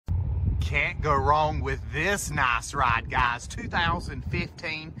Can't go wrong with this nice ride, guys.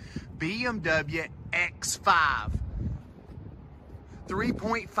 2015 BMW X5.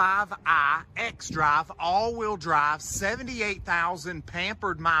 3.5i X-Drive, all-wheel drive, 78,000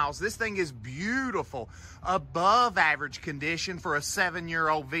 pampered miles. This thing is beautiful. Above average condition for a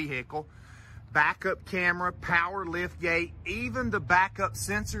 7-year-old vehicle. Backup camera, power lift gate, even the backup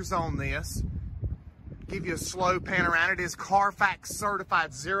sensors on this. Give you a slow pan around. It is Carfax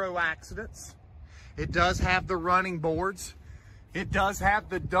certified, 0 accidents. It does have the running boards. It does have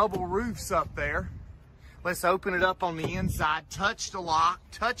the double roofs up there. Let's open it up on the inside. Touch to lock,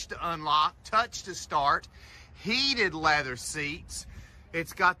 touch to unlock, touch to start. Heated leather seats.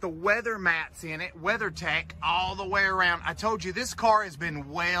 It's got the weather mats in it, WeatherTech all the way around. I told you this car has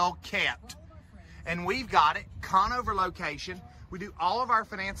been well kept. And we've got it, Conover location. We do all of our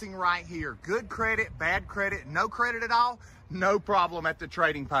financing right here. Good credit, bad credit, no credit at all, no problem at the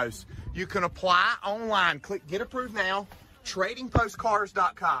Trading Post. You can apply online. Click Get Approved Now,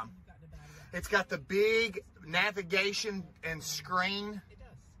 tradingpostcars.com. It's got the big navigation and screen.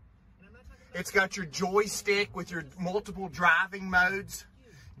 It's got your joystick with your multiple driving modes,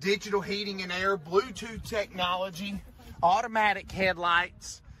 digital heating and air, Bluetooth technology, automatic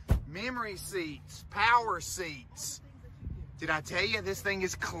headlights, memory seats, power seats. Did I tell you this thing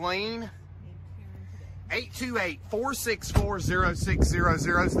is clean?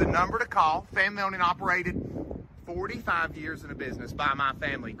 828-464-0600 is the number to call. Family owned and operated. 45 years in the business by my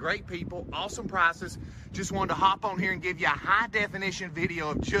family. Great people, awesome prices. Just wanted to hop on here and give you a high definition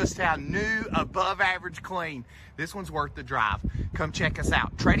video of just how new, above average clean. This one's worth the drive. Come check us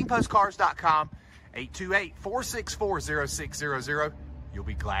out. TradingPostCars.com, 828-464-0600. You'll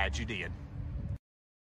be glad you did.